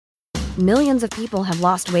Millions of people have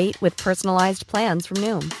lost weight with personalized plans from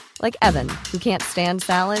Noom. Like Evan, who can't stand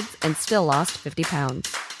salads and still lost 50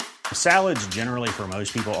 pounds. Salads generally for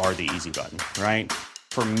most people are the easy button, right?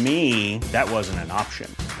 For me, that wasn't an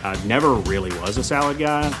option. I never really was a salad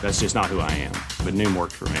guy. That's just not who I am. But Noom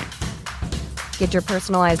worked for me. Get your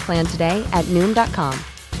personalized plan today at Noom.com.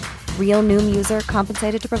 Real Noom user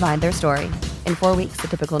compensated to provide their story. In 4 weeks, the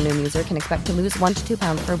typical Noom user can expect to lose 1 to 2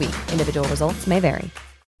 pounds per week. Individual results may vary.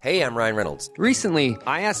 Hey, I'm Ryan Reynolds. Recently,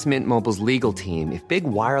 I asked Mint Mobile's legal team if big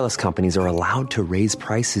wireless companies are allowed to raise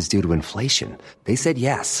prices due to inflation. They said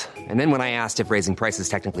yes. And then when I asked if raising prices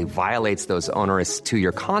technically violates those onerous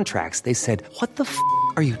two-year contracts, they said, "What the f***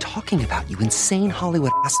 are you talking about, you insane Hollywood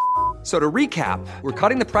ass?" So to recap, we're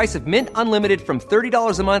cutting the price of Mint Unlimited from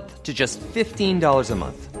 $30 a month to just $15 a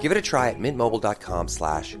month. Give it a try at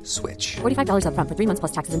mintmobile.com/switch. $45 up front for 3 months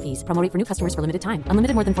plus taxes and fees. Promo rate for new customers for limited time.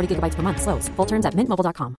 Unlimited more than 40 gigabytes per month. Slows full terms at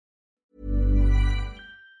mintmobile.com.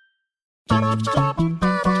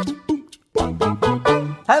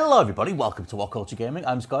 Hello everybody, welcome to What Culture Gaming.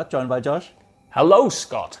 I'm Scott, joined by Josh. Hello,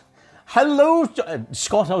 Scott. Hello,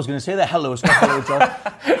 Scott, I was going to say that. Hello, Scott. Hello, Josh.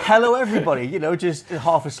 Hello, everybody. You know, just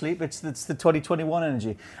half asleep. It's the 2021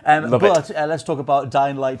 energy. Let's talk about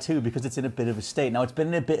Dying Light 2 because it's in a bit of a state. Now, it's been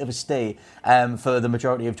in a bit of a state for the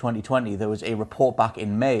majority of 2020. There was a report back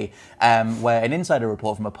in May where an insider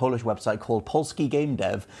report from a Polish website called Polski Game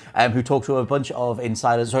Dev, who talked to a bunch of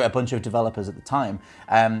developers at the time.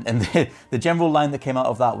 And the general line that came out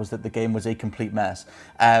of that was that the game was a complete mess.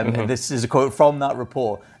 And this is a quote from that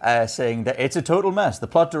report. Saying that it's a total mess. The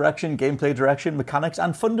plot direction, gameplay direction, mechanics,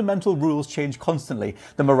 and fundamental rules change constantly.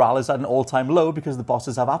 The morale is at an all-time low because the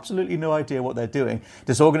bosses have absolutely no idea what they're doing.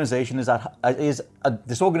 Disorganization at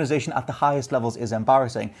the highest levels is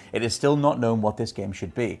embarrassing. It is still not known what this game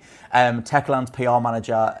should be. Techland's PR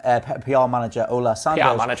manager Ola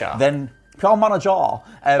Sanders then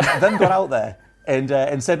got out there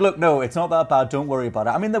and said, look, no, it's not that bad, don't worry about it.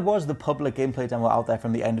 I mean, there was the public gameplay demo out there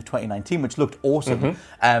from the end of 2019, which looked awesome.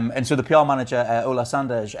 And so the PR manager, Ola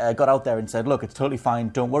Sanders, got out there and said, look, it's totally fine,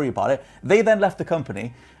 don't worry about it. They then left the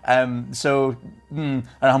company. I don't know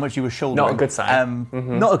how much you were shouldering. Not a good sign.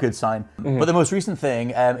 Not a good sign. But the most recent thing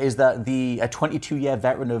is that the 22-year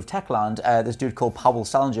veteran of Techland, this dude called Paweł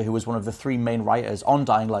Salinger, who was one of the 3 main writers on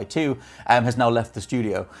Dying Light 2, has now left the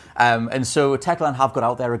studio. And so Techland have got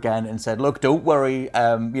out there again and said, look, don't worry,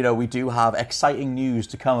 we do have exciting news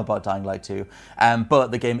to come about Dying Light 2, but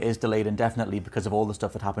the game is delayed indefinitely because of all the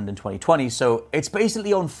stuff that happened in 2020. So it's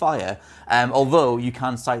basically on fire, although you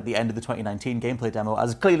can cite the end of the 2019 gameplay demo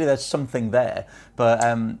as clearly there's something there. But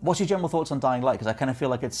what's your general thoughts on Dying Light? Because I kind of feel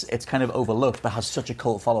like it's kind of overlooked, but has such a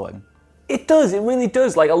cult following. It does, it really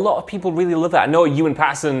does. Like, a lot of people really love it. I know you and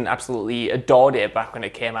Patterson absolutely adored it back when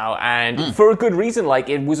it came out, and for a good reason. Like,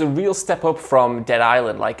 it was a real step up from Dead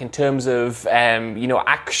Island, like, in terms of,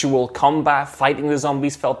 actual combat, fighting the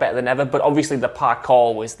zombies felt better than ever, but obviously the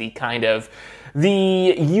parkour was the kind of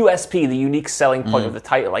the USP, the unique selling point of the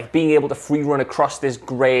title. Like, being able to free run across this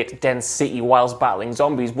great dense city whilst battling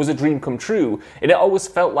zombies was a dream come true, and it always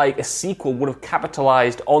felt like a sequel would have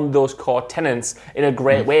capitalized on those core tenets in a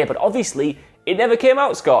great way. But obviously it never came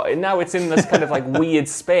out, Scott, and now it's in this kind of like weird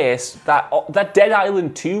space that Dead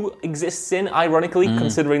Island 2 exists in, ironically,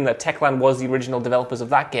 considering that Techland was the original developers of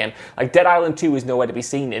that game. Like, Dead Island 2 is nowhere to be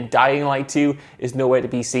seen, and Dying Light 2 is nowhere to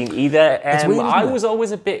be seen either. I was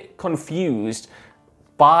always a bit confused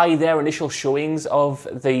by their initial showings of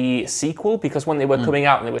the sequel, because when they were coming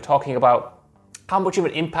out and they were talking about how much of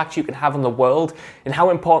an impact you can have on the world and how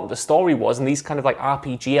important the story was, and these kind of like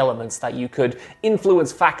RPG elements that you could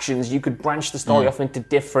influence factions, you could branch the story off into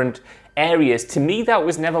different areas. To me, that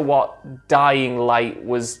was never what Dying Light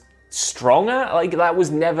was strong at. Like, that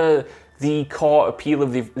was never the core appeal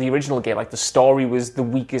of the original game. Like, the story was the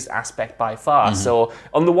weakest aspect by far. So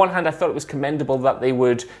on the one hand, I thought it was commendable that they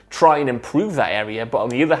would try and improve that area, but on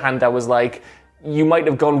the other hand, I was like, you might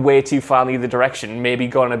have gone way too far in either direction, maybe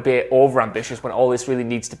gone a bit over-ambitious, when all this really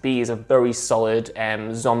needs to be is a very solid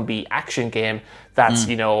zombie action game that's,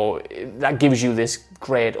 that gives you this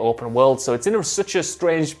great open world. So it's in such a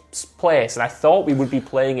strange place, and I thought we would be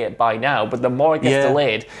playing it by now, but the more it gets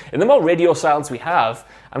delayed, and the more radio silence we have,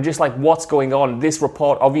 I'm just like, what's going on? This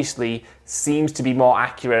report obviously seems to be more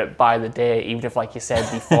accurate by the day, even if, like you said,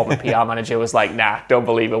 the former PR manager was like, nah, don't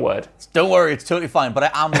believe a word. Don't worry, it's totally fine, but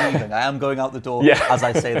I am leaving. I am going out the door as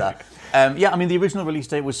I say that. Yeah, I mean, the original release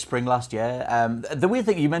date was spring last year. The weird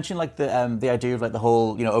thing, you mentioned like the idea of like the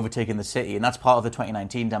whole, overtaking the city, and that's part of the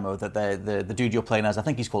 2019 demo that the dude you're playing as, I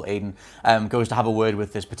think he's called Aiden, goes to have a word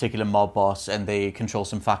with this particular mob boss, and they control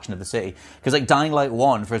some faction of the city. Because like Dying Light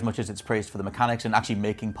 1, for as much as it's praised for the mechanics and actually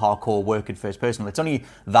making parkour work in first person, it's only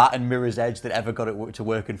that and Mirror's Edge that ever got it to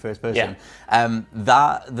work in first person. Yeah.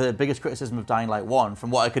 The biggest criticism of Dying Light 1,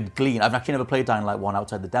 from what I could glean, I've actually never played Dying Light 1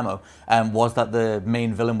 outside the demo, was that the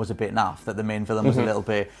main villain was a bit naff, that the main villain was a little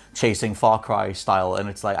bit chasing Far Cry style, and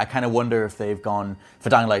it's like, I kind of wonder if they've gone, for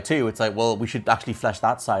Dying Light 2, it's like, well, we should actually flesh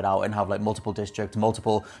that side out and have like multiple districts,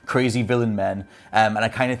 multiple crazy villain men, and I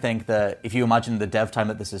kind of think that if you imagine the dev time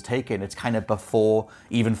that this has taken, it's kind of before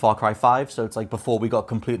even Far Cry 5, so it's like before we got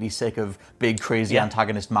completely sick of big crazy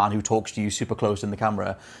antagonist man who talks to you super close in the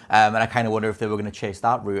camera, and I kind of wonder if they were going to chase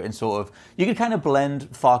that route, and sort of, you could kind of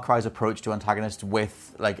blend Far Cry's approach to antagonists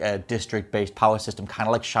with like a district-based power system, kind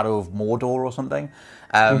of like Shadow of Mordor or something.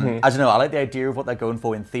 I don't know, I like the idea of what they're going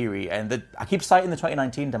for in theory, and I keep citing the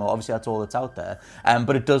 2019 demo, obviously that's all that's out there,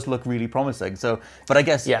 but it does look really promising. So, but I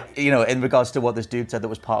guess, in regards to what this dude said that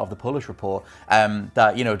was part of the Polish report,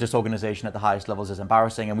 that, disorganization at the highest levels is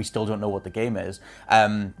embarrassing and we still don't know what the game is,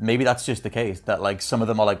 maybe that's just the case, that like some of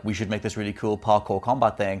them are like, we should make this really cool parkour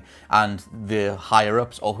combat thing, and the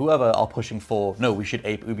higher-ups or whoever are pushing for, no, we should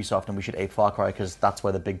ape Ubisoft and we should ape Far Cry because that's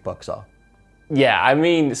where the big bucks are. Yeah, I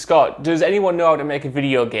mean, Scott, does anyone know how to make a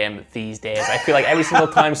video game these days? I feel like every single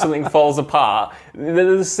time something falls apart,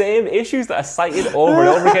 they're the same issues that are cited over and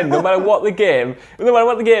over again, no matter what the game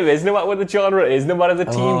is, no matter what the genre is, no matter the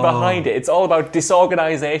team behind it. It's all about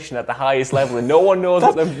disorganization at the highest level, and no one knows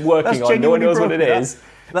what they're working on, no one knows what it is.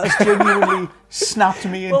 That's genuinely snapped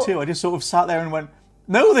me in two. I just sort of sat there and went,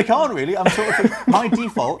 no, they can't really. I'm sort of, my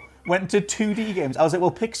default went to 2D games. I was like,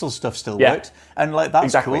 well, pixel stuff still worked, and like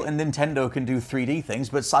that's cool, and Nintendo can do 3D things,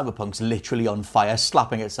 but Cyberpunk's literally on fire,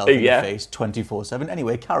 slapping itself in the face 24/7.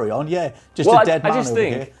 Anyway, carry on. Yeah, just a dead man over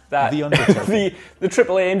here. That the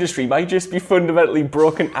AAA industry might just be fundamentally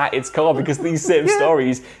broken at its core because these same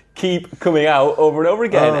stories keep coming out over and over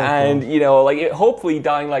again, hopefully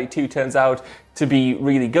Dying Light 2 turns out to be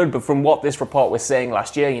really good, but from what this report was saying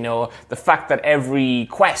last year, the fact that every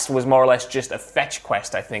quest was more or less just a fetch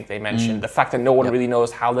quest, I think they mentioned, the fact that no one really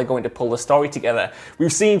knows how they're going to pull the story together.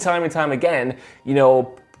 We've seen time and time again,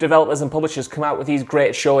 developers and publishers come out with these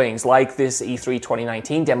great showings like this E3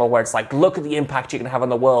 2019 demo where it's like, look at the impact you can have on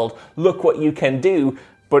the world, look what you can do.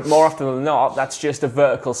 But more often than not, that's just a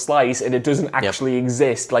vertical slice and it doesn't actually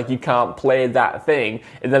exist. Like, you can't play that thing.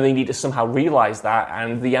 And then they need to somehow realize that.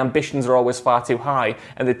 And the ambitions are always far too high.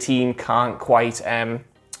 And the team can't quite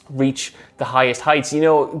reach the highest heights.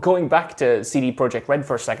 Going back to CD Projekt Red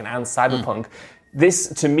for a second and Cyberpunk, this,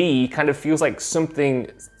 to me, kind of feels like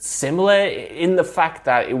something similar in the fact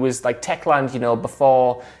that it was like Techland,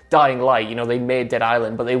 before Dying Light, they made Dead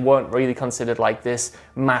Island, but they weren't really considered like this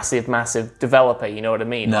massive developer, you know what I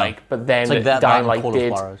mean? No. But then Dying Light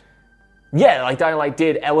did... Yeah, like Dying Light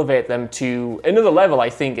did elevate them to another level, I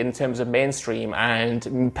think, in terms of mainstream,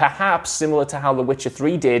 and perhaps similar to how The Witcher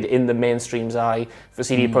 3 did in the mainstream's eye for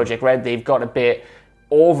CD Projekt Red, they've got a bit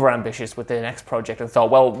over-ambitious with their next project and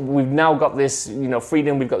thought, well, we've now got this,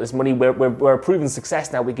 freedom, we've got this money, we're a proven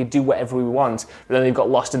success now, we could do whatever we want. But then they've got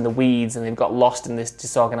lost in the weeds and they've got lost in this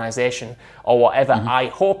disorganization or whatever. I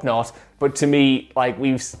hope not. But to me, like,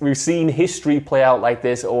 we've seen history play out like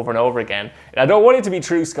this over and over again. And I don't want it to be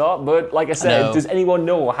true, Scott, but like I said, does anyone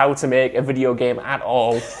know how to make a video game at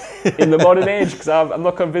all in the modern age? Because I'm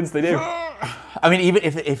not convinced they do. I mean, even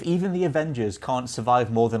if even the Avengers can't survive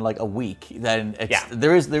more than like a week, then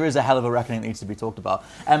there is a hell of a reckoning that needs to be talked about.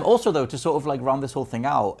 Also, though, to sort of like round this whole thing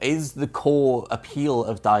out, is the core appeal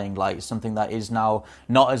of Dying Light something that is now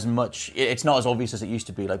not as much? It's not as obvious as it used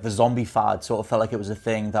to be. Like the zombie fad sort of felt like it was a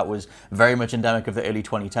thing that was very much endemic of the early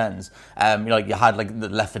 2010s. You had like the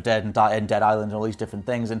Left 4 Dead and Dead Island and all these different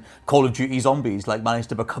things, and Call of Duty Zombies like managed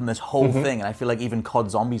to become this whole thing. And I feel like even COD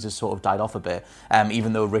Zombies has sort of died off a bit,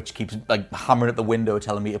 even though Rich keeps like hammering at the window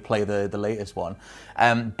telling me to play the latest one.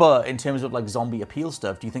 But in terms of like zombie appeal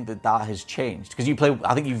stuff, do you think that has changed? Because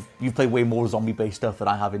I think you've played way more zombie based stuff than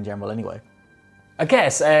I have in general anyway. I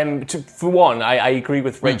guess, for one, I agree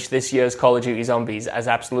with Rich. This year's Call of Duty Zombies has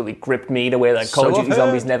absolutely gripped me in a way that Call of Duty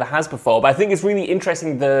Zombies never has before. But I think it's really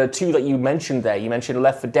interesting, the two that you mentioned there. You mentioned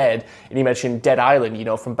Left 4 Dead, and you mentioned Dead Island,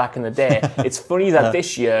 from back in the day. It's funny that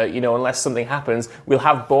this year, unless something happens, we'll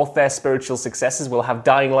have both their spiritual successes. We'll have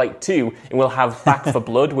Dying Light 2, and we'll have Back 4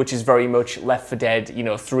 Blood, which is very much Left 4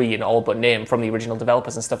 Dead, 3 in all but name from the original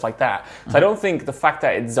developers and stuff like that. So I don't think the fact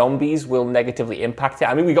that it's zombies will negatively impact it.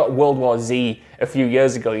 I mean, we got World War Z a few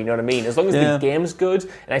years ago, you know what I mean? As long as the game's good,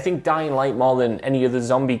 and I think Dying Light, more than any other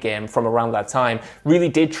zombie game from around that time, really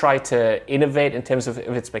did try to innovate in terms of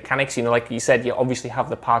its mechanics. You know, like you said, you obviously have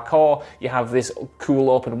the parkour, you have this cool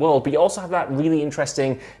open world, but you also have that really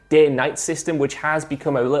interesting day-night system, which has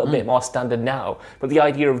become a little bit more standard now. But the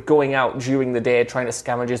idea of going out during the day, trying to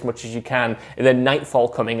scavenge as much as you can, and then nightfall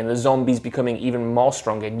coming and the zombies becoming even more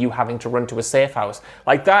stronger and you having to run to a safe house,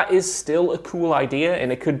 like that is still a cool idea,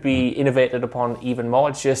 and it could be innovated upon even more.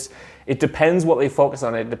 It's just, it depends what they focus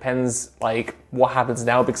on. It depends like what happens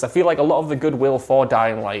now, because I feel like a lot of the goodwill for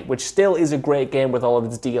Dying Light, which still is a great game with all of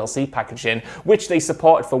its DLC packaging, which they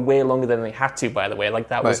supported for way longer than they had to, by the way, like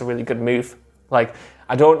that was a really good move. Like,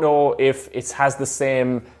 I don't know if it has the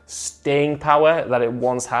same staying power that it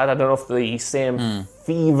once had. I don't know if the same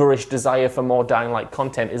feverish desire for more Dying Light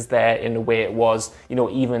content is there in the way it was, you know,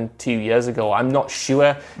 even 2 years ago. I'm not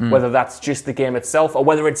sure whether that's just the game itself or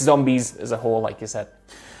whether it's zombies as a whole, like you said.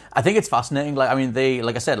 I think it's fascinating. Like, I mean, they,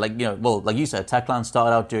 like I said, like, you know, well, like you said, Techland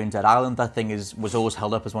started out doing Dead Island. That thing was always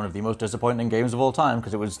held up as one of the most disappointing games of all time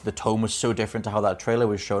because the tone was so different to how that trailer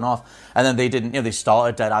was shown off. And then they didn't, you know, they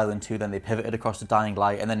started Dead Island 2, then they pivoted across to Dying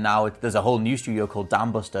Light, and then now there's a whole new studio called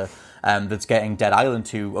Dambuster that's getting Dead Island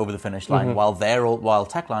 2 over the finish line, while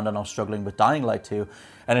Techland are now struggling with Dying Light 2.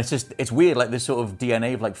 And it's weird, like this sort of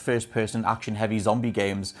DNA of like first-person action-heavy zombie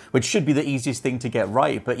games, which should be the easiest thing to get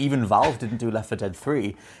right, but even Valve didn't do Left 4 Dead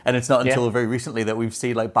 3, and it's not until very recently that we've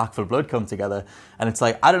seen like Back 4 Blood come together, and it's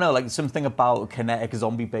like, I don't know, like something about kinetic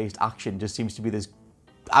zombie-based action just seems to be this,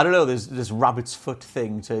 I don't know, this rabbit's foot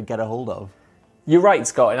thing to get a hold of. You're right,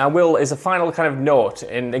 Scott, and I will, as a final kind of note,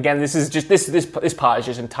 and again, this is just this part is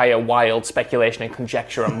just entire wild speculation and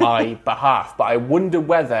conjecture on my behalf, but I wonder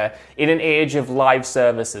whether, in an age of live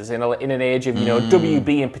services, in an age of, you know,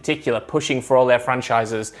 WB in particular, pushing for all their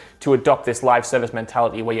franchises to adopt this live service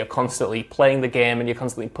mentality where you're constantly playing the game and you're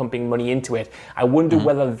constantly pumping money into it, I wonder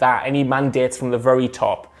whether that, any mandates from the very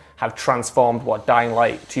top, have transformed what Dying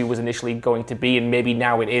Light 2 was initially going to be, and maybe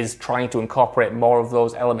now it is trying to incorporate more of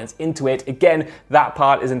those elements into it. Again, that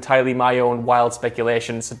part is entirely my own wild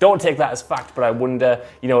speculation, so don't take that as fact, but I wonder,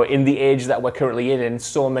 you know, in the age that we're currently in, and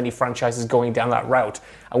so many franchises going down that route,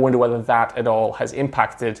 I wonder whether that at all has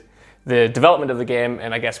impacted the development of the game,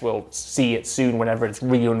 and I guess we'll see it soon whenever it's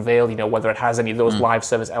re-unveiled, you know, whether it has any of those live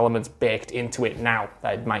service elements baked into it now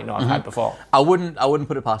that it might not have had before. I wouldn't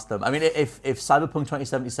put it past them. I mean, if Cyberpunk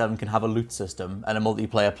 2077 can have a loot system and a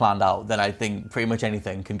multiplayer planned out, then I think pretty much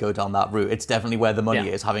anything can go down that route. It's definitely where the money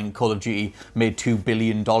is, having Call of Duty made $2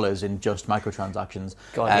 billion in just microtransactions.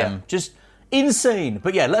 Just insane.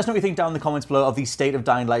 But yeah, let us know what you think down in the comments below of the state of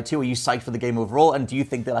Dying Light 2. Are you psyched for the game overall? And do you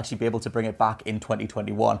think they'll actually be able to bring it back in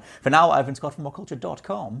 2021? For now, I've been Scott from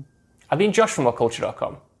WhatCulture.com. I've been Josh from WhatCulture.com.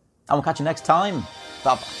 And we'll catch you next time.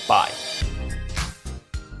 Bye-bye. Bye.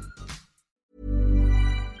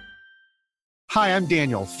 Hi, I'm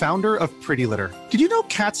Daniel, founder of Pretty Litter. Did you know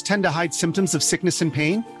cats tend to hide symptoms of sickness and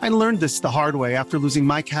pain? I learned this the hard way after losing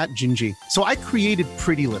my cat, Gingy. So I created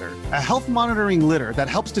Pretty Litter, a health monitoring litter that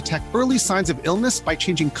helps detect early signs of illness by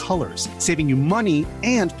changing colors, saving you money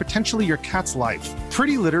and potentially your cat's life.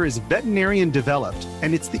 Pretty Litter is veterinarian developed,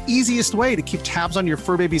 and it's the easiest way to keep tabs on your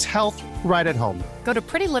fur baby's health right at home. Go to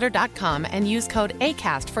prettylitter.com and use code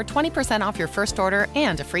ACAST for 20% off your first order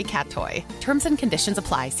and a free cat toy. Terms and conditions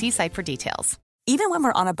apply. See site for details. Even when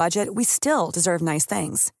we're on a budget, we still deserve nice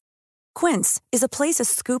things. Quince is a place to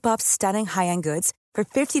scoop up stunning high-end goods for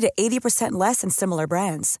 50 to 80% less than similar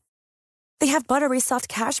brands. They have buttery soft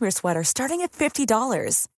cashmere sweaters starting at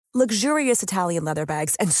 $50, luxurious Italian leather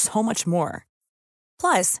bags, and so much more.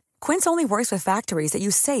 Plus, Quince only works with factories that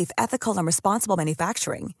use safe, ethical, and responsible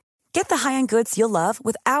manufacturing. Get the high-end goods you'll love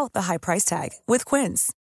without the high price tag with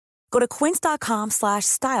Quince. Go to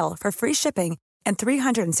quince.com/style for free shipping and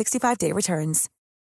 365-day returns.